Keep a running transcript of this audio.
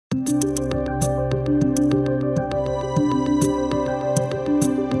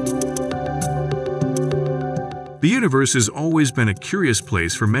universe has always been a curious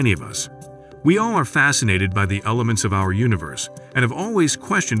place for many of us. We all are fascinated by the elements of our universe and have always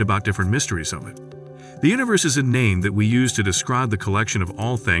questioned about different mysteries of it. The universe is a name that we use to describe the collection of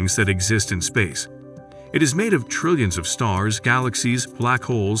all things that exist in space. It is made of trillions of stars, galaxies, black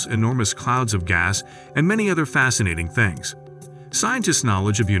holes, enormous clouds of gas, and many other fascinating things. Scientists'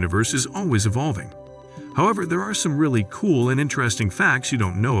 knowledge of the universe is always evolving. However, there are some really cool and interesting facts you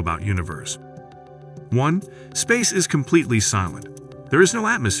don't know about the universe. 1. Space is completely silent. There is no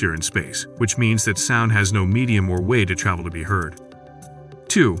atmosphere in space, which means that sound has no medium or way to travel to be heard.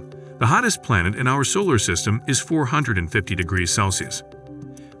 2. The hottest planet in our solar system is 450 degrees Celsius.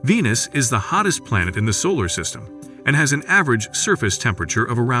 Venus is the hottest planet in the solar system and has an average surface temperature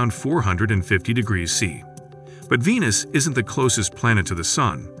of around 450 degrees C. But Venus isn't the closest planet to the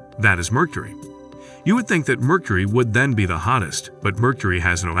Sun, that is Mercury. You would think that Mercury would then be the hottest, but Mercury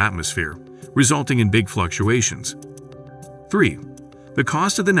has no atmosphere, resulting in big fluctuations. 3. The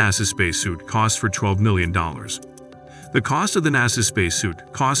cost of the NASA spacesuit costs for $12 million. The cost of the NASA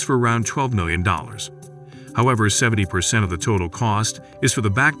spacesuit costs for around $12 million. However, 70% of the total cost is for the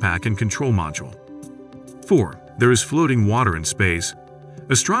backpack and control module. 4. There is floating water in space.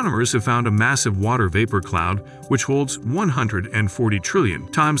 Astronomers have found a massive water vapor cloud which holds 140 trillion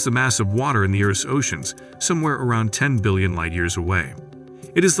times the mass of water in the Earth's oceans, somewhere around 10 billion light-years away.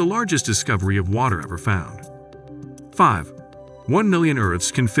 It is the largest discovery of water ever found. 5. 1 million Earths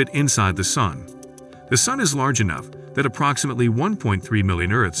can fit inside the Sun. The Sun is large enough that approximately 1.3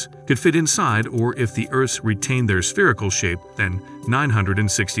 million Earths could fit inside, or if the Earths retain their spherical shape, then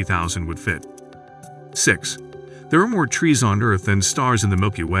 960,000 would fit. 6. There are more trees on Earth than stars in the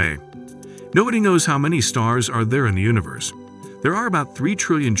Milky Way. Nobody knows how many stars are there in the universe. There are about 3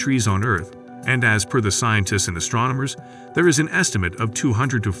 trillion trees on Earth, and as per the scientists and astronomers, there is an estimate of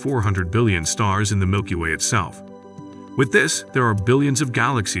 200 to 400 billion stars in the Milky Way itself. With this, there are billions of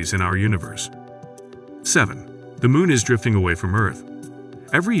galaxies in our universe. 7. The Moon is drifting away from Earth.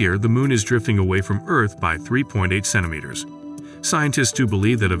 Every year, the Moon is drifting away from Earth by 3.8 centimeters. Scientists do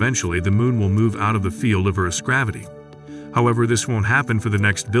believe that eventually the Moon will move out of the field of Earth's gravity. However, this won't happen for the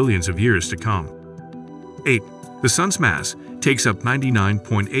next billions of years to come. 8. The Sun's mass takes up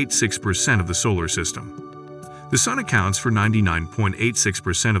 99.86% of the solar system. The Sun accounts for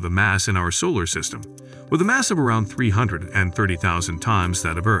 99.86% of the mass in our solar system, with a mass of around 330,000 times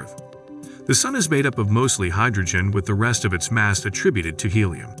that of Earth. The Sun is made up of mostly hydrogen, with the rest of its mass attributed to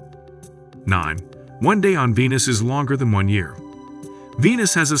helium. 9. 1 day on Venus is longer than 1 year.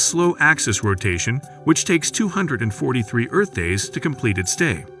 Venus has a slow axis rotation, which takes 243 Earth days to complete its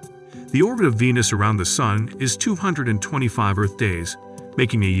day. The orbit of Venus around the Sun is 225 Earth days,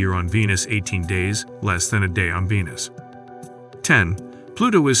 making a year on Venus 18 days, less than a day on Venus. 10.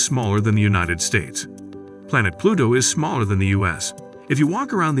 Pluto is smaller than the United States. Planet Pluto is smaller than the US. If you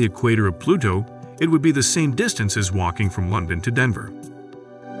walk around the equator of Pluto, it would be the same distance as walking from London to Denver.